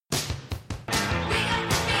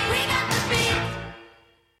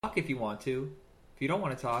talk if you want to. If you don't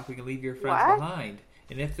want to talk, we can leave your friends What? behind.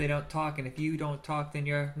 And if they don't talk, and if you don't talk, then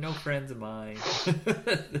you're no friends of mine.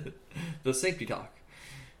 The safety talk.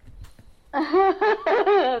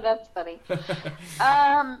 That's funny.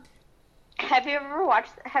 Have you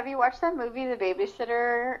watched that movie, The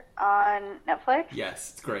Babysitter, on Netflix?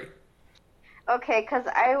 Yes, it's great. Okay, because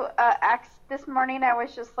this morning I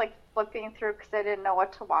was just like flipping through because I didn't know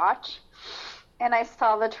what to watch, and I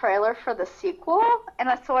saw the trailer for the sequel, and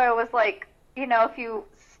so I was like, if you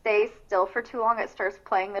stay still for too long, it starts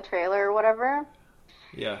playing the trailer or whatever.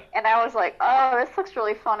 Yeah. And I was like, oh, this looks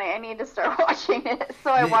really funny. I need to start watching it. So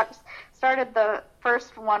I started the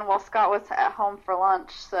first one while Scott was at home for lunch.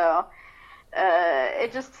 So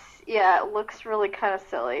it looks really kind of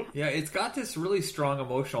silly. Yeah, it's got this really strong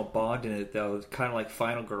emotional bond in it, though, kind of like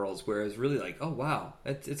Final Girls, where it's really like, oh wow,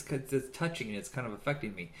 it's touching and it's kind of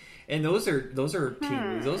affecting me. And those are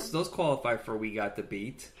teen movies. Those qualify for We Got the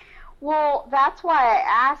Beat. Well, that's why I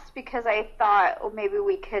asked, because I thought maybe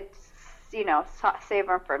we could, save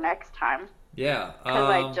them for next time. Yeah. Because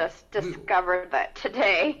I just discovered that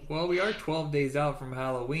today. Well, we are 12 days out from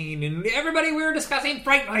Halloween, and everybody, we're discussing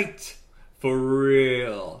Fright Night. For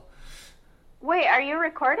real. Wait, are you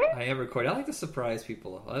recording? I am recording. I like to surprise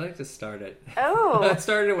people. I like to start it. Oh. I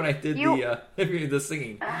started it when I did the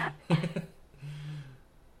singing.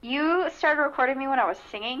 You started recording me when I was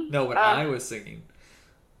singing? No, when I was singing.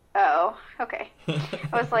 Oh, okay. I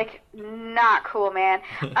was like, not cool, man.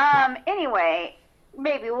 Anyway,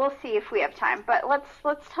 maybe we'll see if we have time. But let's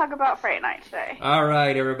talk about Fright Night today. All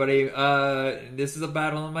right, everybody. This is a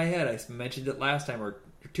battle in my head. I mentioned it last time, or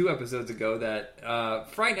 2 episodes ago,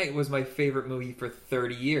 that Fright Night was my favorite movie for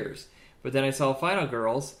 30 years. But then I saw Final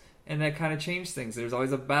Girls, and that kind of changed things. There's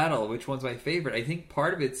always a battle. Which one's my favorite? I think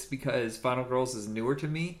part of it's because Final Girls is newer to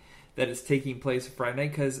me, that it's taking place at Fright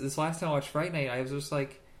Night. Because this last time I watched Fright Night, I was just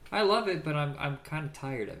like, I love it, but I'm kind of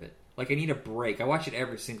tired of it. Like, I need a break. I watch it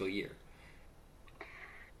every single year.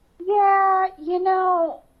 Yeah,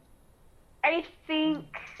 I think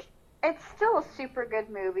it's still a super good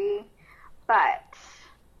movie, but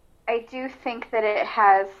I do think that it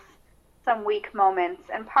has some weak moments,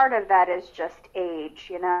 and part of that is just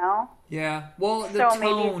age, Yeah, well, the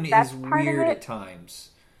tone is weird at times.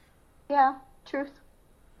 Yeah, truth.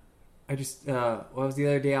 I just, the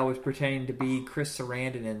other day I was pretending to be Chris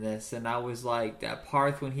Sarandon in this, and I was like, that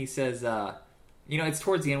part when he says, it's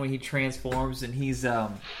towards the end when he transforms, and he's,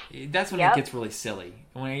 that's when it gets really silly.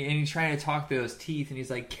 And he's trying to talk through those teeth, and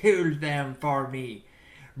he's like, kill them for me.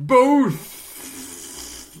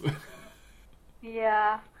 Both!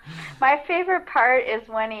 Yeah. My favorite part is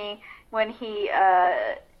when he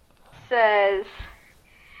says,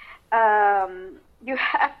 what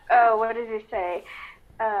does he say?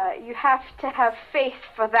 You have to have faith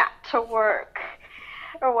for that to work,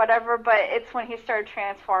 or whatever, but it's when he started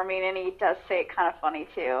transforming, and he does say it kind of funny,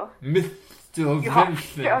 too. Mr.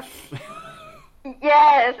 Vincent.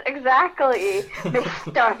 Yes, exactly.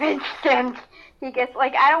 Mr. Vincent. He gets,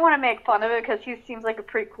 I don't want to make fun of it, because he seems like a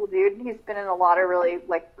pretty cool dude, and he's been in a lot of really,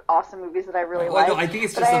 awesome movies that I really like. No, I think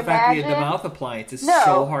it's just the fact that he had the mouth appliance. It's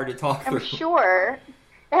so hard to talk through. I'm sure.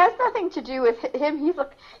 It has nothing to do with him. He's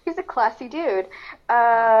a classy dude,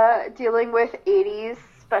 dealing with 80s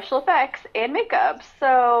special effects and makeup.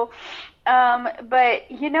 So, but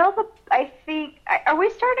I think, are we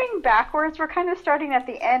starting backwards? We're kind of starting at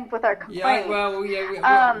the end with our complaints.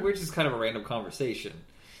 We're just kind of a random conversation.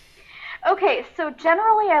 Okay, so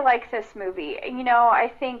generally I like this movie. I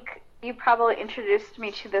think you probably introduced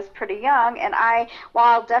me to this pretty young, and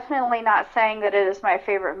while definitely not saying that it is my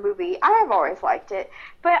favorite movie, I have always liked it,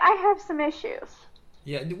 but I have some issues.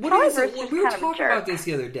 Yeah, what is it? We were talking about this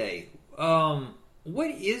the other day.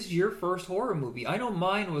 What is your first horror movie? I know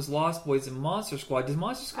mine was Lost Boys and Monster Squad. Does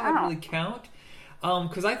Monster Squad really count?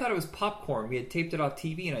 Because I thought it was popcorn. We had taped it off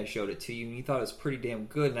TV, and I showed it to you, and you thought it was pretty damn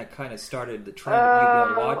good, and that kind of started the trend of you being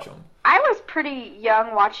able to watch them. I was pretty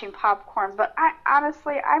young watching popcorn, but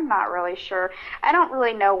I'm not really sure. I don't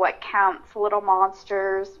really know what counts. Little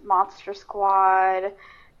Monsters, Monster Squad,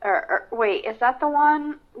 or wait, is that the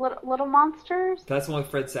one? Little Monsters? That's the one with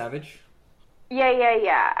Fred Savage?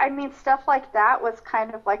 Yeah. I mean, stuff like that was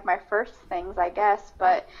kind of like my first things, I guess,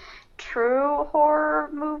 but true horror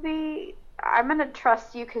movie, I'm going to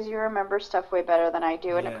trust you because you remember stuff way better than I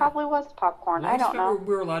do, and it probably was popcorn. I don't know.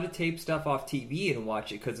 We were allowed to tape stuff off TV and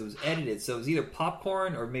watch it because it was edited, so it was either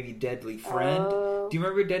popcorn or maybe Deadly Friend. Do you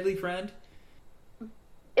remember Deadly Friend?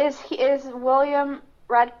 Is William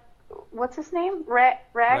what's his name? Ragsdale?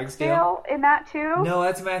 Ragsdale in that too? No,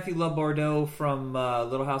 that's Matthew Love Bordeaux from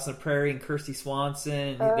Little House on the Prairie and Kirsty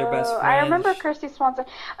Swanson. They're best friends. I remember Kirsty Swanson.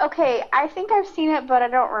 Okay, I think I've seen it, but I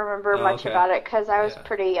don't remember much about it because I was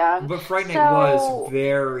pretty young. But Fright Night was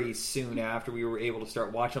very soon after we were able to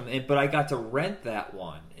start watching them. But I got to rent that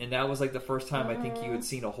one, and that was like the first time I think you had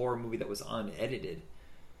seen a horror movie that was unedited.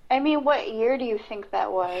 I mean, what year do you think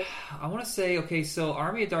that was? I want to say, okay, so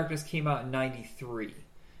Army of Darkness came out in '93.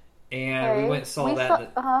 And we went and saw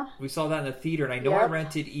that. We saw that in the theater, and I know I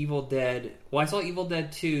rented Evil Dead. Well, I saw Evil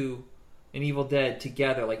Dead 2 and Evil Dead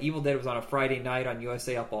together. Like Evil Dead was on a Friday night on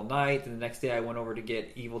USA Up All Night, and the next day I went over to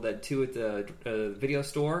get Evil Dead 2 at the video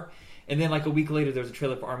store. And then like a week later, there was a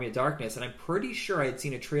trailer for Army of Darkness, and I'm pretty sure I had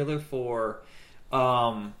seen a trailer for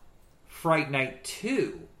Fright Night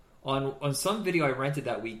 2 on some video I rented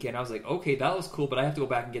that weekend. I was like, okay, that was cool, but I have to go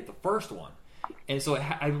back and get the first one. And so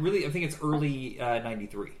I think it's early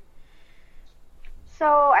 '93. So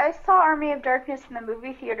I saw Army of Darkness in the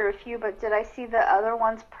movie theater with you, but did I see the other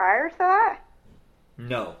ones prior to that?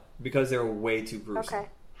 No, because they were way too gruesome. Okay.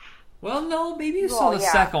 Well, no, maybe you saw the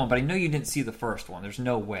second one, but I know you didn't see the first one. There's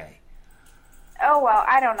no way. Oh well,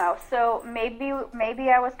 I don't know. So maybe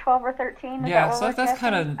I was 12 or 13. Yeah, so that's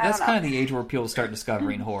kind of the age where people start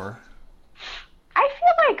discovering horror. I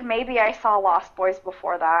feel like maybe I saw Lost Boys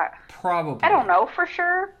before that. Probably. I don't know for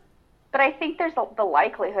sure, but I think the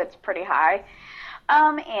likelihood's pretty high.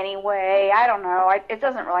 Anyway, I don't know. It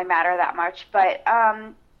doesn't really matter that much. But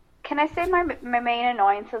can I say my main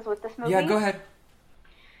annoyances with this movie? Yeah, go ahead.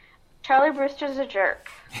 Charlie Brewster's a jerk.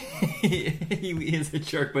 He is a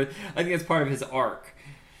jerk, but I think that's part of his arc.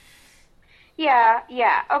 Yeah,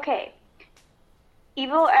 okay.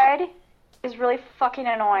 Evil Ed is really fucking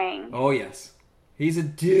annoying. Oh, yes. He's a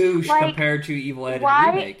douche compared to Evil Ed in the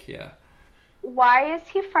remake, yeah. Why is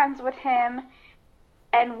he friends with him?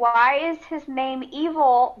 And why is his name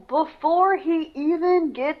Evil before he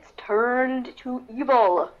even gets turned to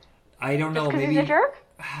evil? I don't know. Just because he's a jerk?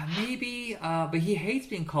 Maybe, but he hates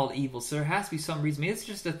being called evil, so there has to be some reason. Maybe it's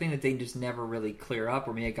just a thing that they just never really clear up,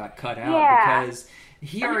 or maybe it got cut out because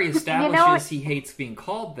he already establishes he hates being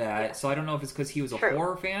called that. So I don't know if it's because he was a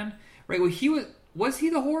horror fan, right? Well, was he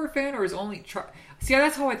the horror fan, or is only? See,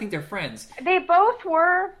 that's how I think they're friends. They both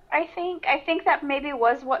were. I think that maybe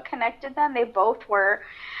was what connected them. They both were,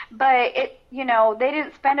 but they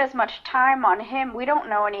didn't spend as much time on him. We don't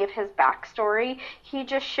know any of his backstory. He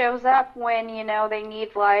just shows up when they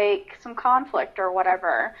need like some conflict or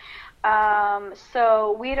whatever.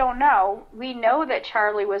 So we don't know. We know that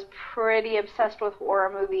Charlie was pretty obsessed with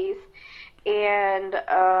horror movies and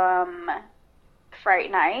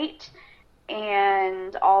Fright Night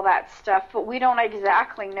and all that stuff, but we don't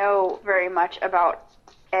exactly know very much about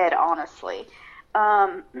Ed, honestly.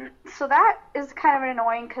 So that is kind of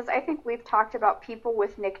annoying because I think we've talked about people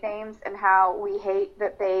with nicknames and how we hate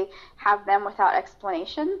that they have them without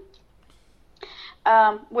explanation,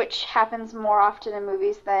 which happens more often in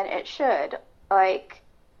movies than it should. Like,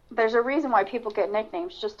 there's a reason why people get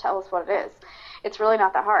nicknames. Just tell us what it is. It's really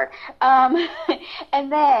not that hard.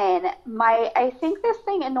 And then I think this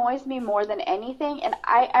thing annoys me more than anything, and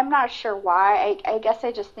I'm not sure why. I guess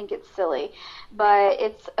I just think it's silly, but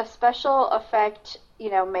it's a special effect,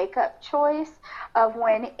 makeup choice of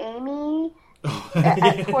when Amy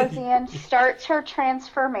towards the end starts her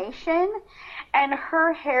transformation, and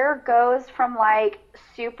her hair goes from like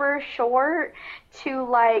super short to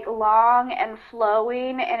like long and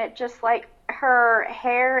flowing, and it just like her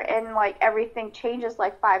hair and like everything changes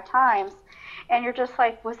like 5 times, and you're just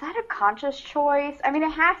like, was that a conscious choice? I mean,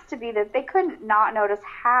 it has to be that they couldn't not notice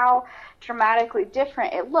how dramatically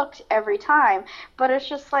different it looked every time, but it's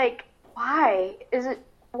just like, why?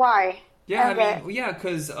 Yeah,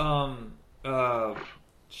 because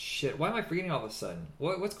shit, why am I forgetting all of a sudden?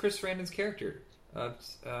 What's Chris Sarandon's character?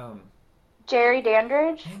 Jerry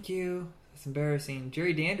Dandridge. Thank you. That's embarrassing.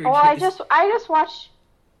 Jerry Dandridge. Well, I just watched.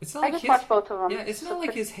 I just watched both of them. Yeah, it's not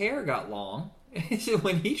like his hair got long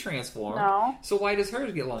when he transformed. No. So why does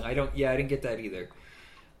hers get long? I didn't get that either.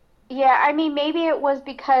 Yeah, I mean, maybe it was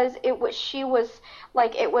because it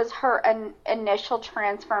was her initial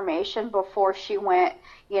transformation before she went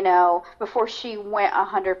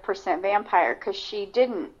 100% vampire, because she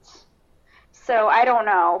didn't. So I don't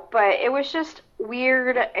know, but it was just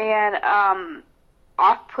weird and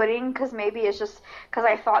off-putting, because maybe it's just because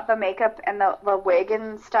I thought the makeup and the wig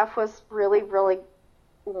and stuff was really, really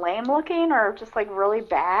lame looking, or just like really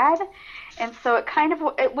bad, and so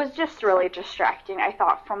it was just really distracting, I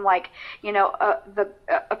thought, from like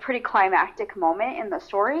a pretty climactic moment in the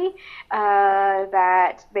story,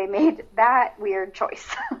 that they made that weird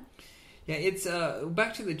choice. Yeah, it's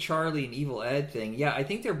back to the Charlie and Evil Ed thing. Yeah, I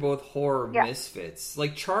think they're both horror misfits.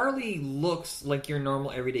 Like Charlie looks like your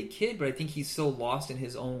normal everyday kid, but I think he's so lost in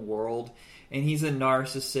his own world, and he's a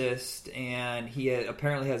narcissist, and he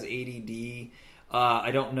apparently has ADD.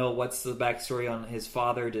 I don't know what's the backstory on his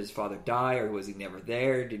father. Did his father die, or was he never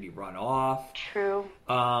there? Did he run off? True.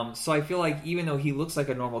 So I feel like even though he looks like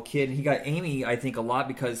a normal kid, and he got Amy, I think, a lot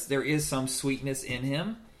because there is some sweetness in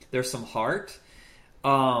him. There's some heart.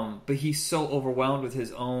 But he's so overwhelmed with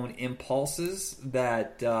his own impulses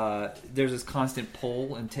that there's this constant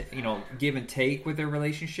pull and give and take with their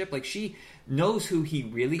relationship. Like she knows who he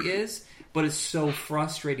really is, but it's so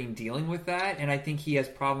frustrating dealing with that. And I think he has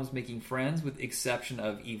problems making friends, with the exception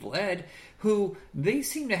of Evil Ed, who they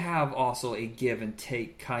seem to have also a give and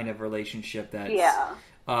take kind of relationship that's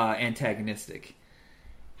antagonistic.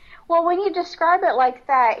 Well, when you describe it like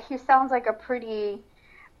that, he sounds like a pretty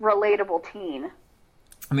relatable teen.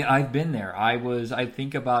 I mean, I've been there. I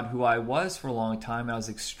think about who I was for a long time, and I was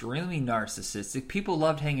extremely narcissistic. People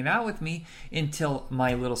loved hanging out with me until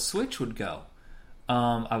my little switch would go.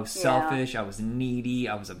 I was selfish, I was needy,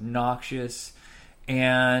 I was obnoxious,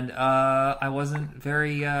 and I wasn't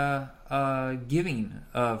very giving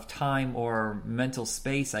of time or mental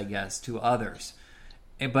space, I guess, to others.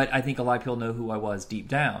 But I think a lot of people know who I was deep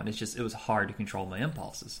down. It was hard to control my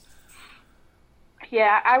impulses.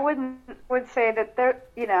 Yeah, I would say that there,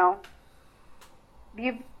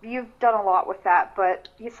 you've done a lot with that, but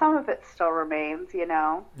some of it still remains,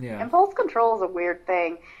 Yeah. Impulse control is a weird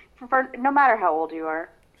thing, for no matter how old you are.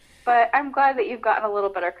 But I'm glad that you've gotten a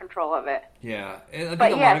little better control of it. Yeah.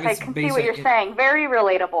 But yes, I can see what you're saying. Very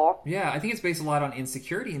relatable. Yeah, I think it's based a lot on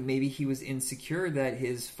insecurity, and maybe he was insecure that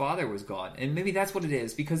his father was gone. And maybe that's what it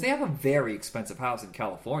is, because they have a very expensive house in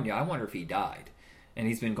California. I wonder if he died. And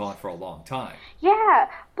he's been gone for a long time. Yeah,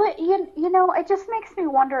 but it just makes me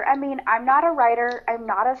wonder. I mean, I'm not a writer, I'm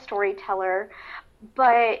not a storyteller,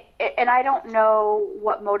 and I don't know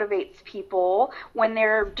what motivates people when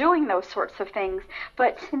they're doing those sorts of things.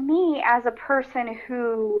 But to me, as a person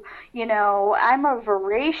who, I'm a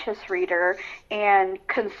voracious reader and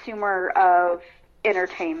consumer of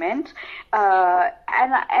entertainment,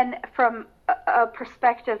 and from a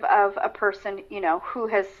perspective of a person, who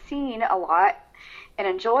has seen a lot and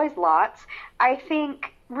enjoys lots, I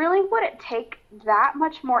think really would it take that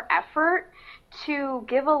much more effort to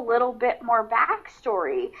give a little bit more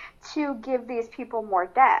backstory, to give these people more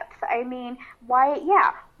depth? I mean, why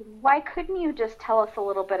couldn't you just tell us a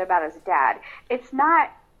little bit about his dad? It's not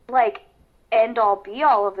like end all be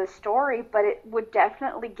all of the story, but it would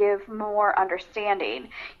definitely give more understanding.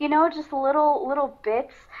 Just little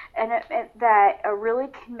bits, and that really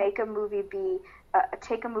can make a movie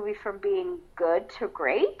take a movie from being good to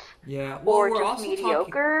great, or just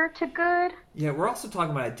mediocre to good. Yeah, we're also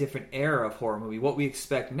talking about a different era of horror movie. What we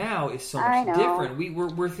expect now is so much different.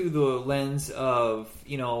 We're through the lens of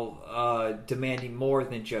demanding more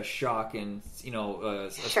than just shock and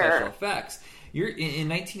special effects. In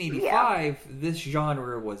 1985, this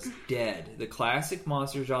genre was dead. The classic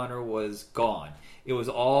monster genre was gone. It was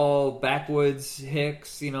all backwoods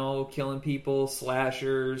hicks, killing people,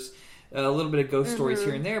 slashers, a little bit of ghost stories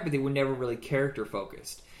here and there, but they were never really character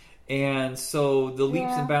focused. And so the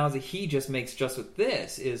leaps and bounds that he just makes just with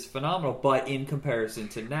this is phenomenal, but in comparison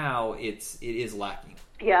to now, it is lacking.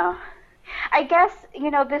 Yeah. I guess,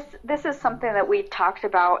 this is something that we talked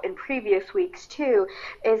about in previous weeks too,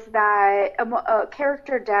 is that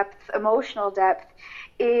character depth, emotional depth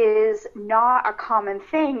is not a common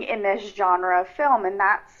thing in this genre of film, and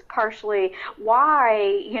that's partially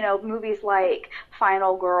why, movies like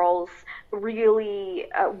Final Girls really,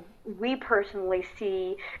 we personally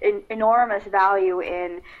see enormous value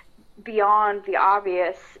in Beyond the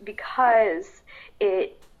Obvious, because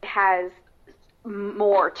it has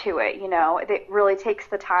more to it, it really takes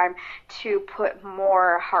the time to put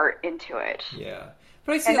more heart into it. Yeah.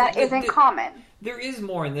 But I see that isn't common. There is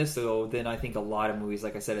more in this, though, than I think a lot of movies,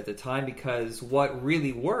 like I said at the time, because what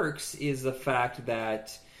really works is the fact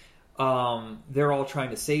that they're all trying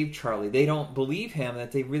to save Charlie. They don't believe him,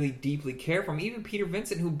 that they really deeply care for him. Even Peter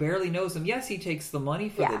Vincent, who barely knows him, yes, he takes the money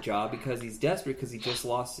for the job because he's desperate, because he just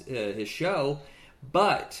lost his show.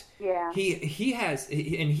 But he has,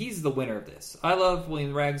 and he's the winner of this. I love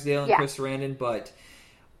William Ragsdale and Chris Sarandon, but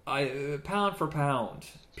pound for pound,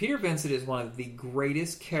 Peter Vincent is one of the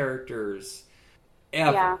greatest characters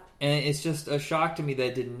ever. Yeah. And it's just a shock to me that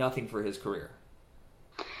it did nothing for his career.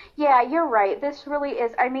 Yeah, you're right. This really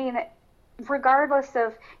is, I mean, regardless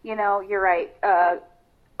of, you're right,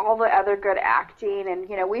 all the other good acting, and,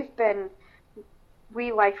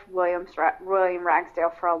 we liked William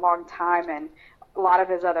Ragsdale for a long time, and a lot of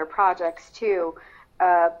his other projects too.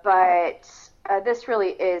 But this really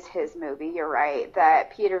is his movie. You're right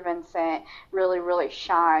that Peter Vincent really, really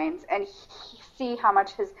shines, and see how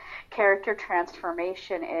much his character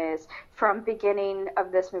transformation is from beginning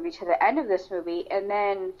of this movie to the end of this movie, and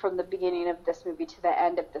then from the beginning of this movie to the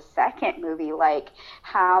end of the second movie. Like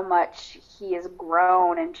how much he has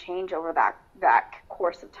grown and changed over that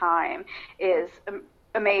course of time is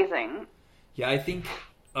amazing. Yeah, I think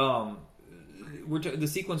the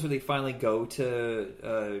sequence where they finally go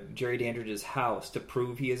to Jerry Dandridge's house to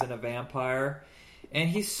prove he isn't a vampire, and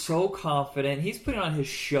he's so confident. He's putting on his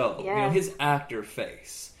show, Yes. his actor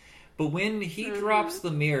face. But when he drops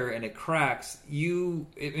the mirror and it cracks,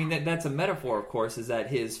 that's a metaphor, of course, is that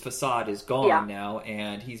his facade is gone now,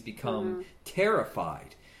 and he's become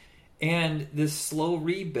terrified. And this slow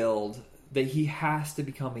rebuild that he has to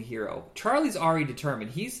become a hero. Charlie's already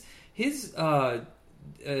determined. His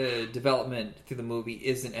development through the movie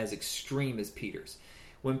isn't as extreme as Peter's.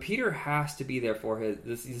 When Peter has to be there for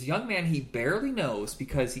this young man he barely knows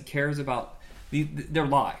because he cares about their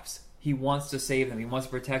lives. He wants to save them. He wants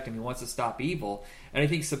to protect them. He wants to stop evil. And I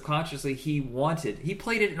think subconsciously he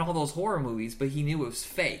played it in all those horror movies, but he knew it was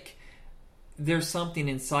fake. There's something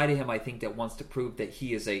inside of him, I think, that wants to prove that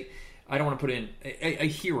he is I don't want to put in a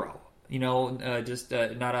hero, not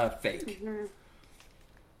a fake. Mm-hmm.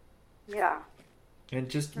 Yeah. And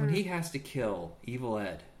just when he has to kill Evil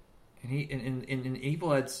Ed, and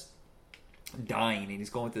Evil Ed's dying, and he's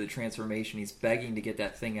going through the transformation, he's begging to get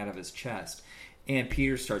that thing out of his chest, and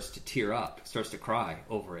Peter starts to tear up, starts to cry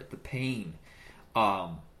over it, the pain.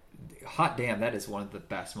 Hot damn, that is one of the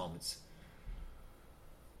best moments.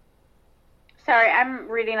 Sorry, I'm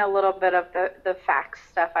reading a little bit of the facts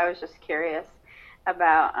stuff. I was just curious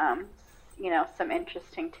about, some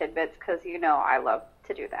interesting tidbits, because I love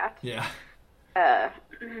to do that. Yeah.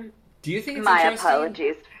 Do you think it's my interesting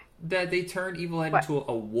apologies that they turned Evil Ed into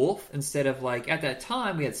a wolf instead of, like, at that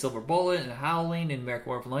time we had Silver Bullet and Howling and American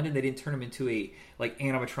Werewolf in London? They didn't turn him into a, like,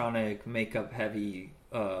 animatronic, makeup heavy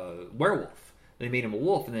werewolf. They made him a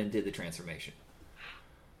wolf and then did the transformation.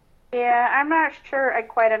 Yeah, I'm not sure I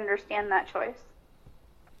quite understand that choice.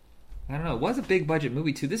 I don't know. It was a big budget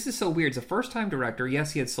movie too. This is so weird. It's a first time director.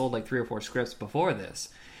 Yes, he had sold like 3 or 4 scripts before this.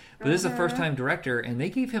 But this is a first-time director, and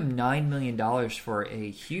they gave him $9 million for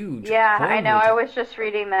a huge Yeah, I know. movie. I was just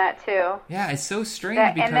reading that, too. Yeah, it's so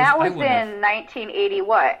strange because and that was I wouldn't have. in 1980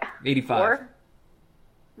 what? 85.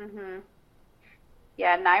 Mm-hmm.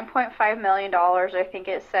 Yeah, $9.5 million, I think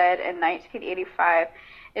it said, in 1985.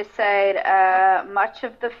 It said much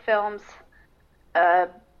of the film's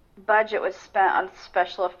budget was spent on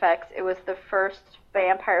special effects. It was the first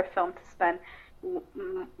vampire film to spend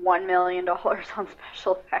 $1 million on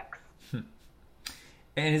special effects.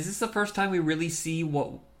 And is this the first time we really see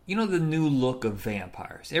the new look of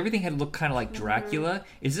vampires? Everything had looked kind of like Dracula.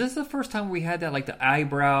 Is this the first time we had that, like the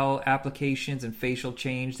eyebrow applications and facial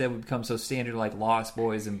change that would become so standard, like Lost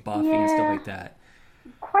Boys and Buffy and stuff like that?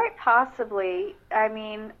 Quite possibly. I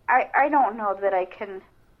mean, I don't know that I can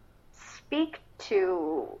speak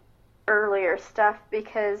to earlier stuff,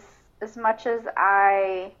 because as much as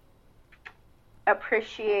I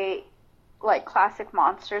appreciate like classic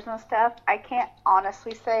monsters and stuff, I can't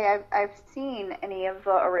honestly say I've seen any of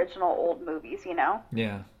the original old movies,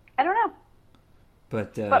 Yeah. I don't know.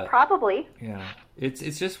 But probably. Yeah.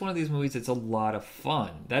 It's just one of these movies that's a lot of fun.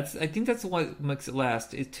 I think that's what makes it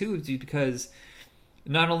last too, because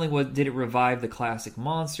not only did it revive the classic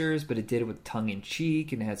monsters, but it did it with tongue in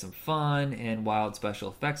cheek and it had some fun and wild special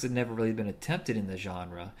effects that had never really been attempted in the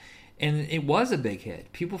genre. And it was a big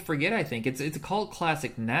hit. People forget, I think. It's a cult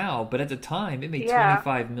classic now, but at the time, it made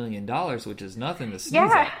 $25 million, which is nothing to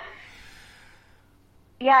sneeze at.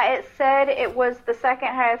 Yeah, it said it was the second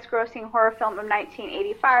highest grossing horror film of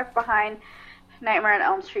 1985 behind Nightmare on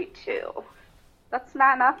Elm Street 2. That's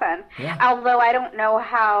not nothing. Yeah. Although I don't know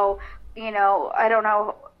how,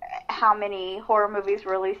 how many horror movies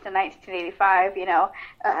were released in 1985,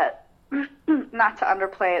 not to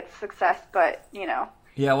underplay its success, but,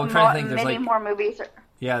 Yeah, well, I'm trying to think. There's many more movies.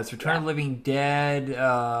 There's Return of the Living Dead,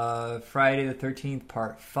 Friday the 13th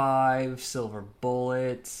Part 5, Silver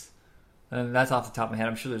Bullet. And that's off the top of my head.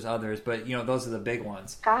 I'm sure there's others, but, those are the big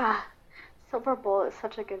ones. Silver Bullet is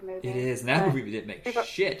such a good movie. It is. And that movie didn't make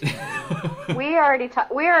shit. we already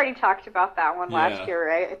talked about that one last year,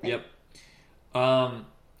 right? I think. Yep.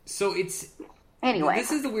 So it's... Anyway.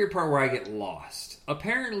 This is the weird part where I get lost.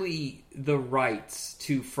 Apparently, the rights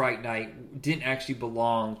to Fright Night didn't actually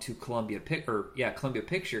belong to Columbia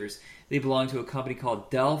Pictures. They belonged to a company called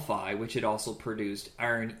Delphi, which had also produced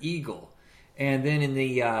Iron Eagle. And then in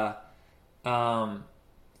the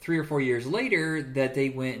 3 or 4 years later that they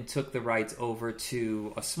went and took the rights over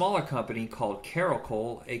to a smaller company called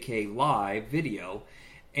Caracol, aka Live Video,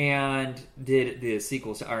 and did the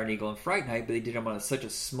sequels to Iron Eagle and Fright Night, but they did them on such a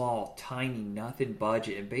small, tiny, nothing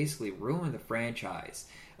budget and basically ruined the franchise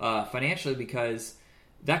financially because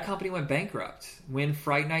that company went bankrupt. When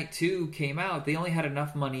Fright Night 2 came out, they only had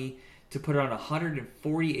enough money to put it on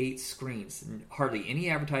 148 screens, and hardly any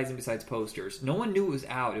advertising besides posters. No one knew it was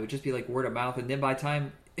out. It would just be like word of mouth, and then by the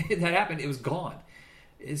time that happened, it was gone.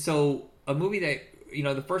 So a movie that,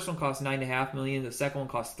 the first one cost $9.5 million, the second one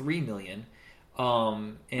cost $3 million,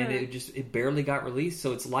 and it barely got released.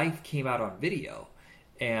 So its life came out on video,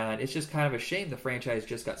 and it's just kind of a shame the franchise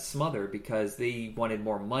just got smothered because they wanted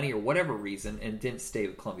more money or whatever reason and didn't stay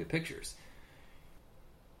with Columbia Pictures.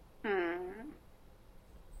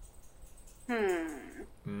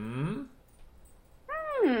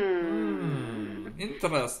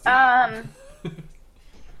 Interesting.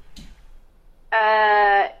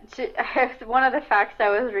 One of the facts I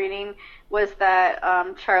was reading was that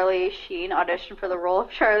Charlie Sheen auditioned for the role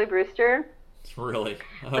of Charlie Brewster. Really?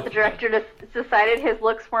 But the director decided his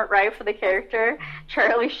looks weren't right for the character.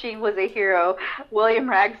 Charlie Sheen was a hero. William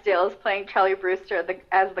Ragsdale is playing Charlie Brewster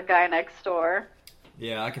as the guy next door.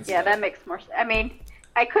 Yeah, I can see that. Yeah, that makes more sense. I mean,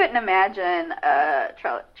 I couldn't imagine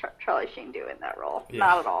Charlie Sheen doing that role. Yeah.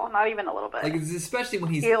 Not at all. Not even a little bit. Like, especially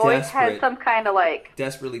when he always had some kind of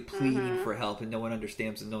desperately pleading for help, and no one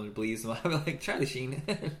understands and no one believes him. I'm like, Charlie Sheen,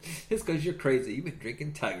 it's because you're crazy. You've been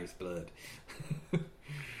drinking tiger's blood.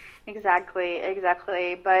 Exactly.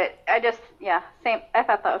 But same. I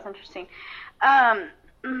thought that was interesting.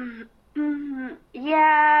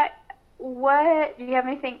 Yeah. What? Do you have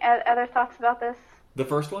anything? Other thoughts about this? The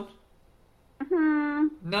first one?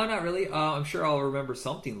 Mm-hmm. No, not really. I'm sure I'll remember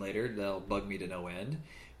something later that'll bug me to no end.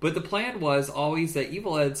 But the plan was always that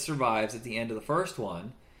Evil Ed survives at the end of the first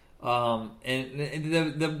one. And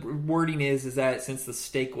the wording is that since the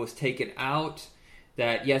stake was taken out,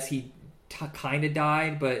 that yes, he kind of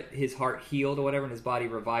died, but his heart healed or whatever, and his body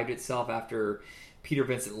revived itself after Peter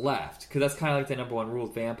Vincent left. Because that's kind of like the number one rule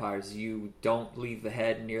with vampires. You don't leave the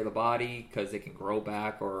head near the body because they can grow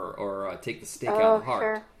back or take the stake out of the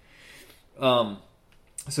heart. Sure.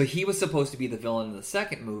 So he was supposed to be the villain in the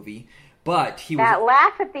second movie, but he was... That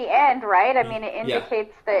laugh at the end, right? I mean, it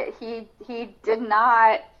indicates that he did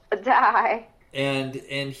not die. And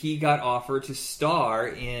he got offered to star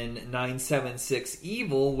in 976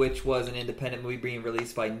 Evil, which was an independent movie being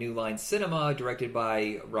released by New Line Cinema, directed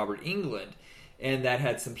by Robert Englund. And that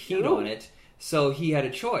had some heat on it. So he had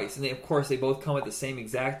a choice. And of course, they both come at the same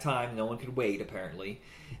exact time. No one could wait, apparently.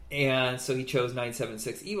 And so he chose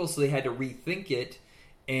 976 Evil, so they had to rethink it.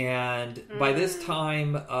 And by this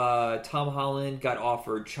time, Tom Holland got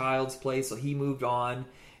offered Child's Play, so he moved on.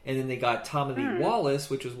 And then they got Tommy Lee Wallace,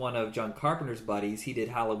 which was one of John Carpenter's buddies. He did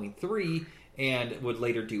Halloween 3 and would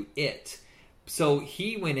later do It. So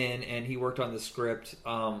he went in and he worked on the script,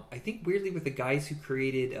 I think weirdly with the guys who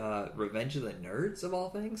created Revenge of the Nerds, of all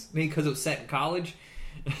things. Maybe because it was set in college.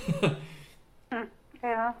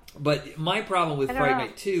 Yeah. But my problem with Fright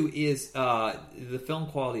Night 2 is the film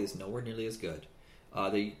quality is nowhere nearly as good.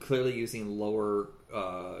 They're clearly using lower,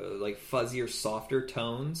 fuzzier, softer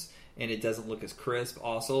tones, and it doesn't look as crisp.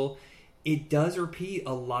 Also, it does repeat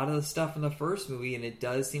a lot of the stuff in the first movie, and it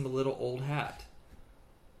does seem a little old hat.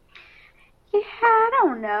 Yeah, I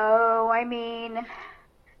don't know. I mean,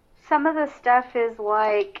 some of the stuff is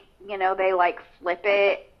they flip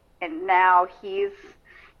it, and now he's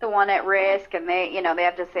the one at risk, and they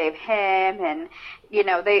have to save him, and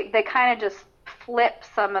they kind of just flip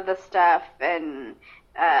some of the stuff and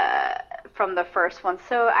from the first one.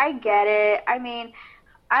 So I get it. I mean,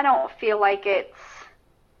 I don't feel like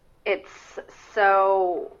it's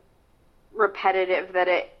so repetitive that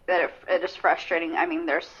it is frustrating. I mean,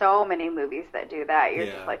 there's so many movies that do that. You're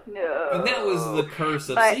just like, no. And that was the curse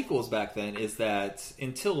of sequels back then, is that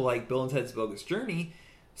until Bill and Ted's Bogus Journey,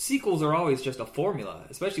 sequels are always just a formula,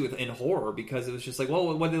 especially in horror, because it was just like,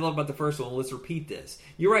 well, what they love about the first one, let's repeat this.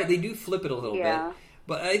 You're right, they do flip it a little bit.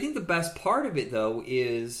 But I think the best part of it, though,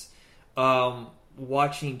 is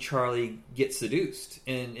watching Charlie get seduced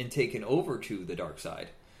and taken over to the dark side.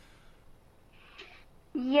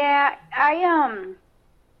 Yeah,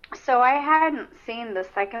 so I hadn't seen the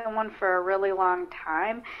second one for a really long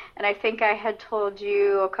time, and I think I had told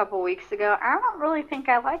you a couple weeks ago, I don't really think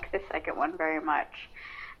I like the second one very much.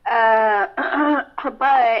 But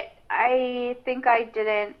I think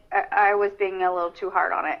I was being a little too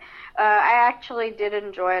hard on it. I actually did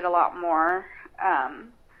enjoy it a lot more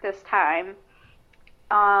this time.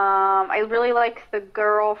 I really like the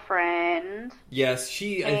girlfriend. Yes, I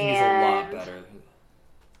think is a lot better.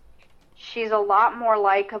 she's a lot more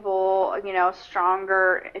likable,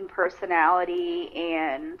 stronger in personality,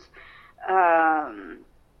 and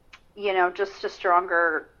just a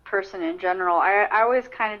stronger person in general. I always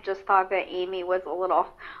kind of just thought that Amy was a little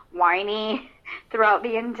whiny throughout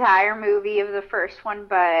the entire movie of the first one,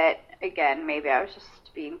 but again, maybe I was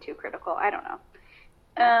just being too critical. I don't know.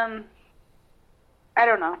 I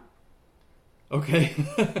don't know. Okay.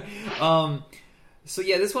 So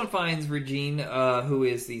yeah, this one finds Regine, who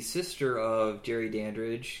is the sister of Jerry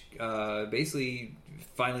Dandridge, basically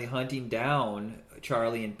finally hunting down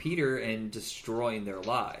Charlie and Peter and destroying their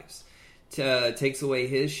lives. Takes away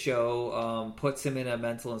his show, puts him in a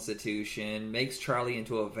mental institution, makes Charlie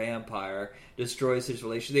into a vampire, destroys his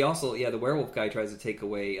relation. They also, the werewolf guy tries to take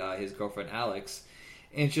away his girlfriend Alex,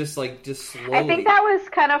 and it's just slowly. I think that was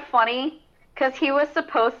kind of funny because he was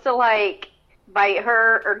supposed to bite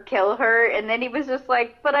her or kill her, and then he was just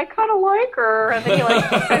like, "But I kind of like her," and then he tries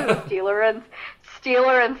to steal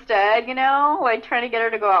her instead, trying to get her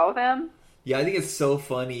to go out with him. Yeah, I think it's so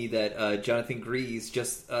funny that Jonathan Gries,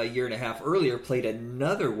 just a year and a half earlier, played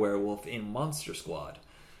another werewolf in Monster Squad.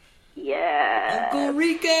 Yeah. Uncle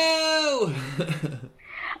Rico!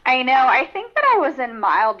 I know. I think that I was in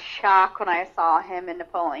mild shock when I saw him in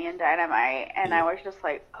Napoleon Dynamite, and I was just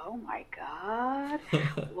like, oh my god,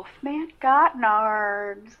 Wolfman got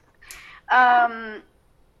nards.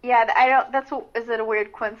 Yeah, is it a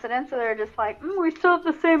weird coincidence? Or they're just like, we still have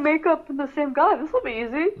the same makeup and the same guy. This will be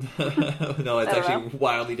easy. No, it's actually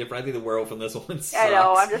wildly different. I think the werewolf in this one sucks. I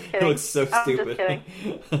know, I'm just kidding. It looks so stupid. I'm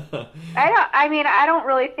just kidding. I don't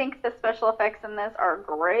really think the special effects in this are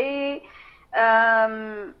great.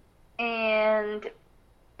 And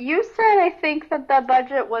you said, I think, that the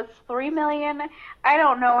budget was $3 million. I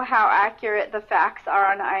don't know how accurate the facts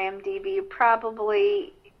are on IMDb.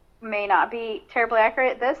 Probably may not be terribly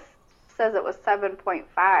accurate. This says it was 7.5,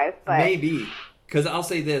 but maybe, because I'll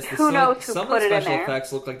say this: who knows who some put of the it in special there.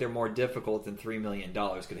 effects look like they're more difficult than $3 million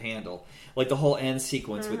could handle. Like the whole end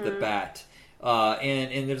sequence with the bat,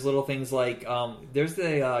 and there's little things like there's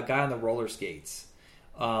the guy on the roller skates.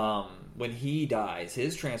 When he dies,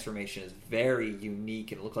 his transformation is very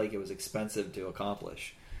unique, and it looked like it was expensive to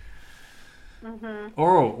accomplish. Mm-hmm.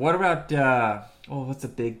 Oh, what about what's the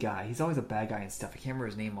big guy? He's always a bad guy and stuff. I can't remember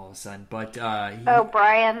his name all of a sudden, but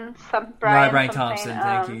Brian Thompson.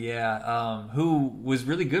 Thank you. Yeah, who was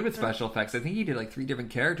really good with special effects. I think he did 3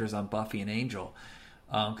 different characters on Buffy and Angel,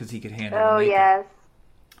 because he could handle. Oh the makeup. yes.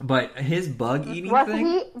 But his bug eating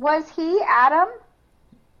thing. Was he Adam?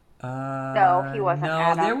 No, he wasn't. No,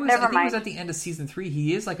 Adam. there was. Never I think mind. it was at the end of season 3.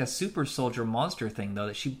 He is like a super soldier monster thing, though.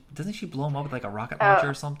 That doesn't she blow him up with a rocket launcher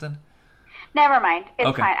or something? Never mind. It's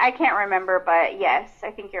okay. Fine. I can't remember, but yes,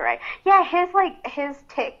 I think you're right. Yeah, his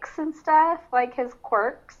ticks and stuff, his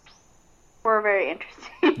quirks, were very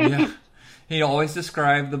interesting. Yeah. He always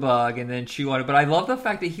described the bug and then chew on it. But I love the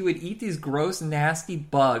fact that he would eat these gross, nasty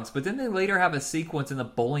bugs. But then they later have a sequence in the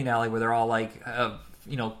bowling alley where they're all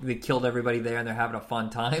they killed everybody there and they're having a fun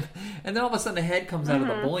time. And then all of a sudden the head comes out of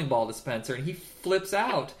the bowling ball dispenser and he flips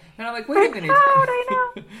out. And I'm like, wait a minute. I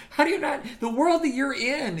know. How do you not? The world that you're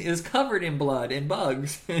in is covered in blood and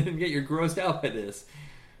bugs, and yet you're grossed out by this.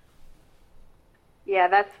 Yeah,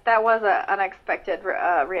 that was an unexpected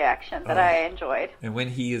reaction that I enjoyed. And when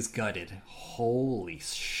he is gutted, holy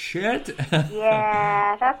shit.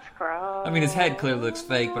 Yeah, that's gross. I mean, his head clearly looks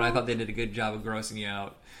fake, but I thought they did a good job of grossing you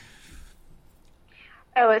out.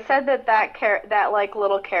 Oh, it said that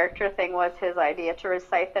little character thing was his idea, to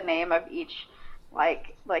recite the name of each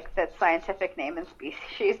the scientific name and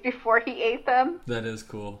species before he ate them. That is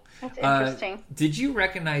cool. That's interesting. Did you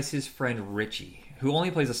recognize his friend Richie, who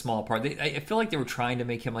only plays a small part? I feel like they were trying to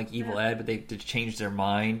make him like Evil Ed, but they changed their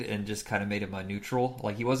mind and just kind of made him a neutral.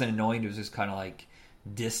 Like, he wasn't annoying, he was just kind of like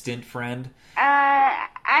distant friend.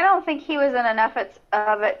 I don't think he was in enough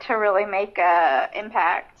of it to really make an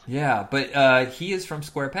impact. Yeah, but he is from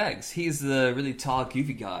Square Pegs. He's the really tall,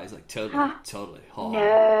 goofy guy. He's like totally hard.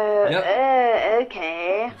 No. Yep.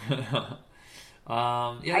 Okay.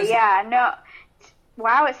 Yeah, no.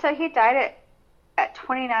 Wow, it said he died at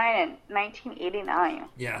 29 in 1989.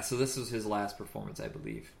 Yeah, so this was his last performance, I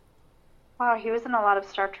believe. Wow, he was in a lot of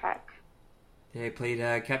Star Trek. Yeah, he played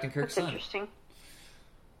Captain Kirk's son. Interesting.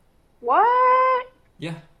 What?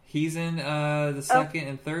 Yeah, he's in the second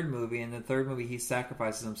and third movie. In the third movie, he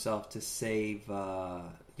sacrifices himself to save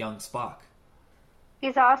young Spock.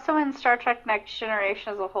 He's also in Star Trek Next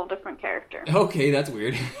Generation as a whole different character. Okay, that's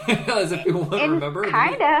weird. As if people won't remember.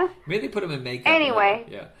 Kinda. Maybe they put him in makeup. Anyway.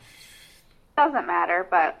 Yeah. Doesn't matter,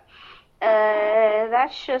 but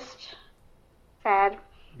that's just sad.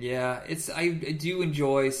 Yeah, I do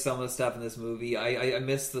enjoy some of the stuff in this movie. I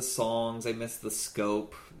miss the songs, I miss the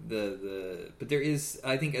scope, but there is,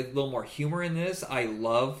 I think, a little more humor in this. I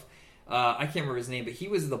love. I can't remember his name, but he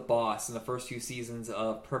was the boss in the first few seasons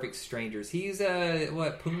of Perfect Strangers. He's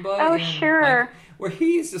Pumbaa? Oh, sure. Where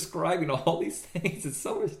he's describing all these things. It's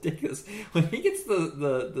so ridiculous. When he gets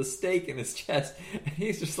the stake in his chest, and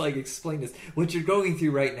he's just like explaining this. What you're going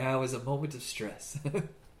through right now is a moment of stress.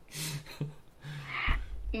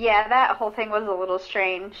 Yeah, that whole thing was a little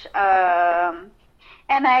strange. And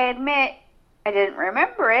I admit I didn't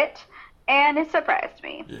remember it, and it surprised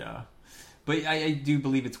me. Yeah. But I do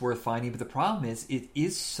believe it's worth finding, but the problem is it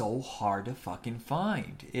is so hard to fucking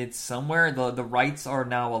find. It's somewhere, the rights are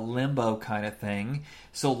now a limbo kind of thing.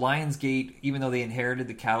 So Lionsgate, even though they inherited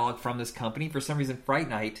the catalog from this company, for some reason Fright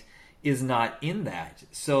Night is not in that.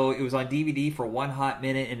 So it was on DVD for one hot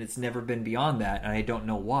minute, and it's never been beyond that, and I don't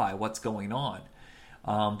know what's going on.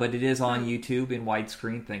 But it is on YouTube in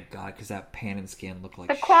widescreen, thank God, because that pan and scan looked like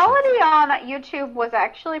The shit. quality on YouTube was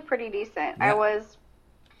actually pretty decent. Yeah. I was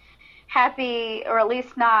happy, or at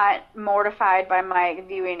least not mortified by my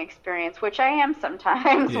viewing experience, which I am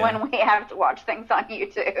sometimes when we have to watch things on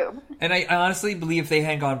YouTube. And I honestly believe if they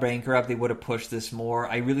hadn't gone bankrupt, they would have pushed this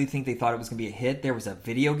more. I really think they thought it was going to be a hit. There was a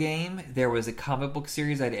video game. There was a comic book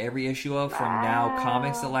series I had every issue of from Now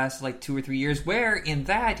Comics that lasted like 2 or 3 years, where in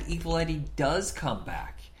that, Evil Eddie does come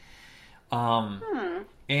back.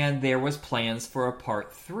 And there was plans for a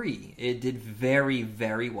part 3. It did very,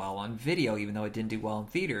 very well on video, even though it didn't do well in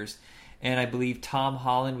theaters. And I believe Tom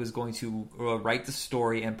Holland was going to write the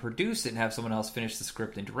story and produce it and have someone else finish the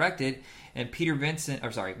script and direct it. And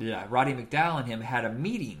Roddy McDowall and him had a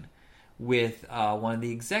meeting with one of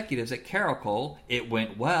the executives at Caracol. It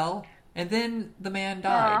went well, and then the man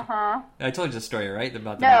died. I told you the story, right?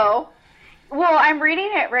 About the No. Well, I'm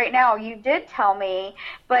reading it right now. You did tell me,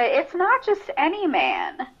 but it's not just any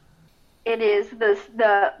man. It is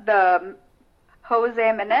the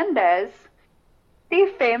Jose Menendez,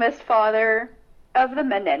 the famous father of the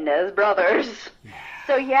Menendez brothers. Yeah.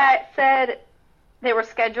 So it said they were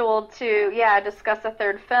scheduled to discuss a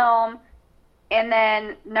third film, and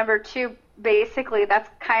then number 2, basically that's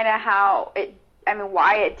kind of how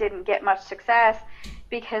why it didn't get much success,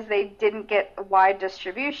 because they didn't get wide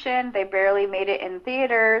distribution, they barely made it in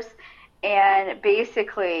theaters, and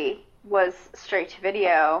basically was straight to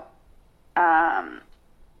video.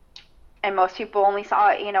 And most people only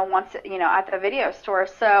saw it, once, at the video store.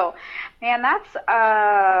 So, man, that's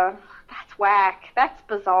whack. That's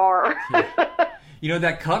bizarre. Yeah.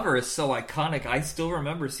 That cover is so iconic. I still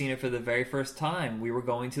remember seeing it for the very first time. We were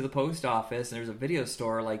going to the post office, and there was a video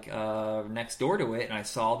store next door to it, and I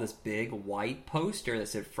saw this big white poster that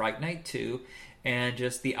said Fright Night 2, and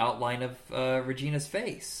just the outline of Regina's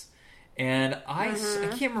face. And I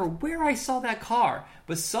can't remember where I saw that car,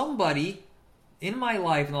 but somebody in my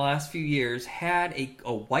life in the last few years had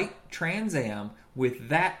a white Trans Am with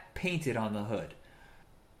that painted on the hood.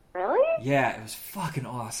 Really? Yeah, it was fucking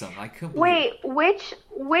awesome. I couldn't believe it. Wait,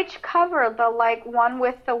 which cover? The one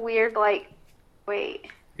with the weird wait.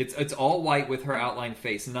 It's all white with her outlined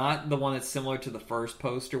face, not the one that's similar to the first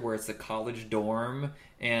poster where it's the college dorm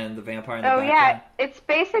and the vampire in the background. Oh yeah, it's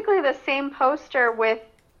basically the same poster with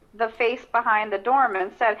the face behind the dorm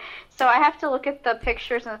instead. So I have to look at the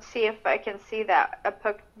pictures and see if I can see that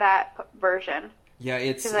version. Yeah,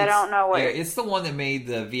 because I don't know what. Yeah, it's the one that made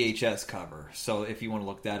the VHS cover. So if you want to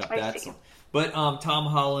look that up, that's. But Tom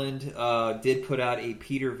Holland did put out a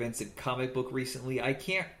Peter Vincent comic book recently. I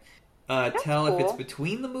can't tell if it's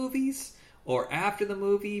between the movies or after the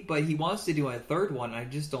movie, but he wants to do a third one. I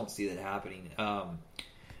just don't see that happening.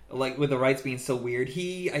 With the rights being so weird,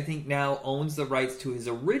 he, I think, now owns the rights to his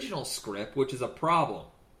original script, which is a problem.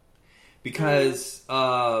 Because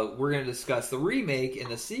we're going to discuss the remake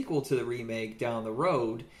and the sequel to the remake down the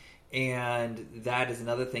road, and that is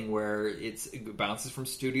another thing where it bounces from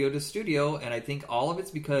studio to studio, and I think all of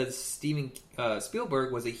it's because Steven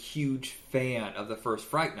Spielberg was a huge fan of the first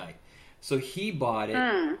Fright Night. So he bought it,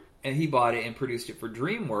 and he bought it and produced it for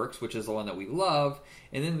DreamWorks, which is the one that we love.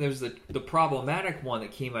 And then there's the problematic one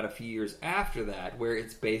that came out a few years after that, where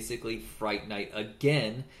it's basically Fright Night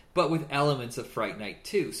again, but with elements of Fright Night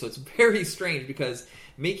 2. So it's very strange, because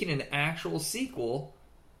making an actual sequel,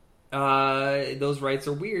 those rights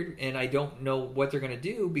are weird, and I don't know what they're going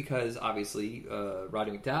to do, because obviously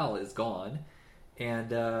Roddy McDowall is gone,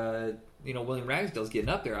 and William Ragsdale's getting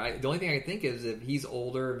up there. The only thing I can think is if he's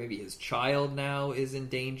older, maybe his child now is in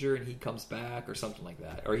danger and he comes back or something like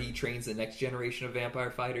that. Or he trains the next generation of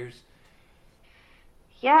vampire fighters.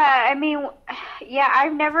 Yeah,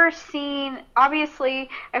 I've never seen... Obviously,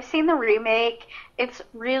 I've seen the remake. it's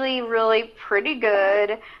really, really pretty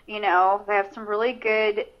good. You know, they have some really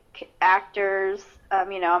good actors.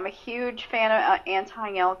 You know, I'm a huge fan of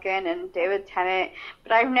Anton Yelchin and David Tennant,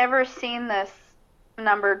 but I've never seen this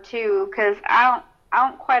number two because I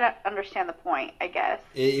don't quite understand the point, I guess.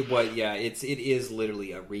 It is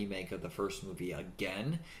literally a remake of the first movie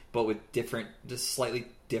again, but with just slightly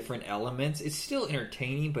different elements. It's still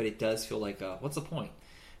entertaining, but it does feel like, what's the point?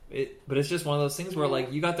 But it's just one of those things where,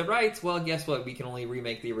 like, you got the rights, well, guess what? We can only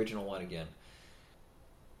remake the original one again.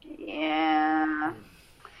 Yeah.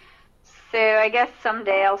 So I guess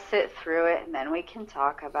someday I'll sit through it and then we can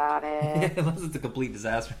talk about it. Unless it's a complete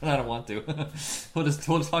disaster, I don't want to. We'll just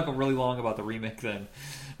talk really long about the remake then.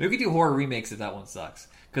 Maybe we could do horror remakes if that one sucks.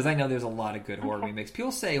 Because I know there's a lot of good horror remakes.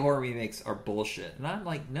 People say horror remakes are bullshit. And I'm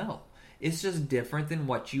like, no. It's just different than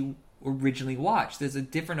what you originally watched. There's a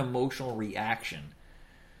different emotional reaction.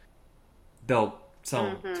 Though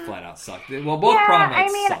some flat out suck. Well, both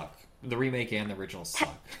remakes suck. The remake and the original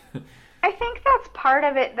suck. I think that's part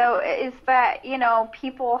of it, though, is that, you know,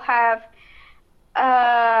 people have,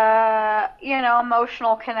 you know,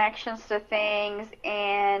 emotional connections to things,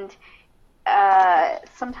 and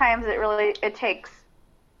sometimes it takes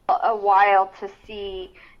a while to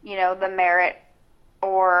see, you know, the merit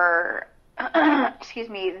or, excuse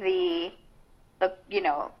me, the you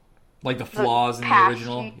know, like the flaws in the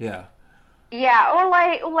original, yeah. Yeah, or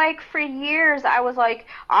like for years I was like,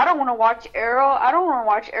 I don't want to watch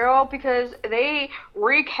Arrow because they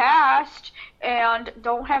recast and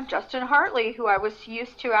don't have Justin Hartley, who I was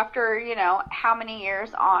used to after, you know, how many years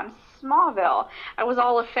on Smallville. I was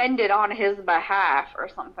all offended on his behalf or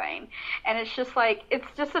something. And it's just like, it's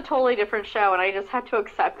just a totally different show, and I just had to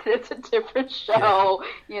accept that it's a different show,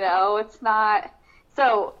 you know, it's not,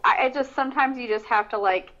 so I just, sometimes you just have to,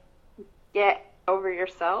 like, get over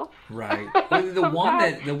yourself. Right. The one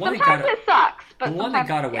that it sucks, but the one that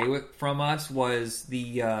got away with from us was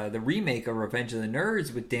the remake of Revenge of the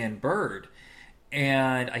Nerds with Dan Bird,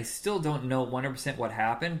 and I still don't know 100% what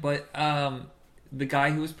happened, but the guy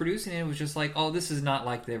who was producing it was just like, "Oh, this is not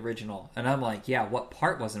like the original," and I'm like, "Yeah, what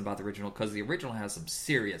part wasn't about the original? Because the original has some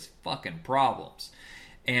serious fucking problems."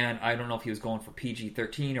 And I don't know if he was going for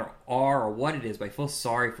PG-13 or R or what it is, but I feel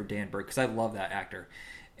sorry for Dan Bird because I love that actor.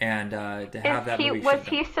 And to have that movie, was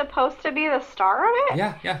he supposed to be the star of it?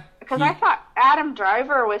 Yeah. Because I thought Adam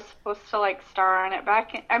Driver was supposed to, like, star in it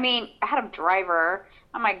Adam Driver.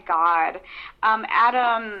 Oh my God,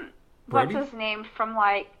 Adam. Brody? What's his name from,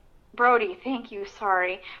 like, Brody? Thank you.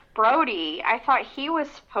 Sorry, Brody. I thought he was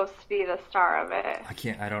supposed to be the star of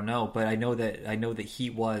it. I don't know, but I know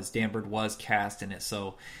that Dan Bird was cast in it.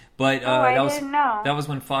 So. But didn't know. That was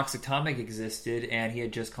when Fox Atomic existed, and he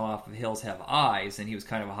had just come off of Hills Have Eyes, and he was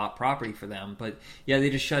kind of a hot property for them. But yeah,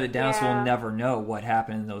 they just shut it down, so we'll never know what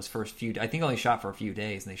happened in those first few. I think only shot for a few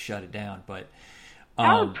days, and they shut it down. But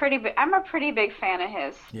I'm a pretty big fan of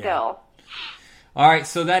his still. All right,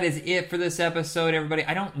 so that is it for this episode, everybody.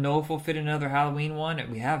 I don't know if we'll fit another Halloween one.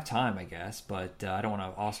 We have time, I guess, but I don't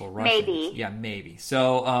want to also rush. Maybe. Yeah, maybe.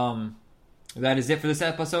 So. That is it for this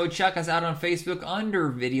episode. Check us out on Facebook under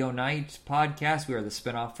Video Night Podcast. We are the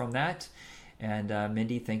spinoff from that. And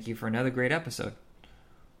Mindy, thank you for another great episode.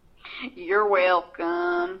 You're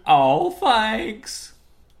welcome. Oh, thanks.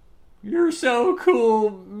 You're so cool,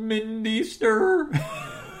 Mindy Stir.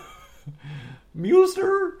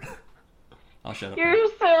 Mulester. I'll shut up. You're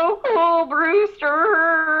so cool,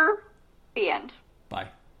 Brewster. The end.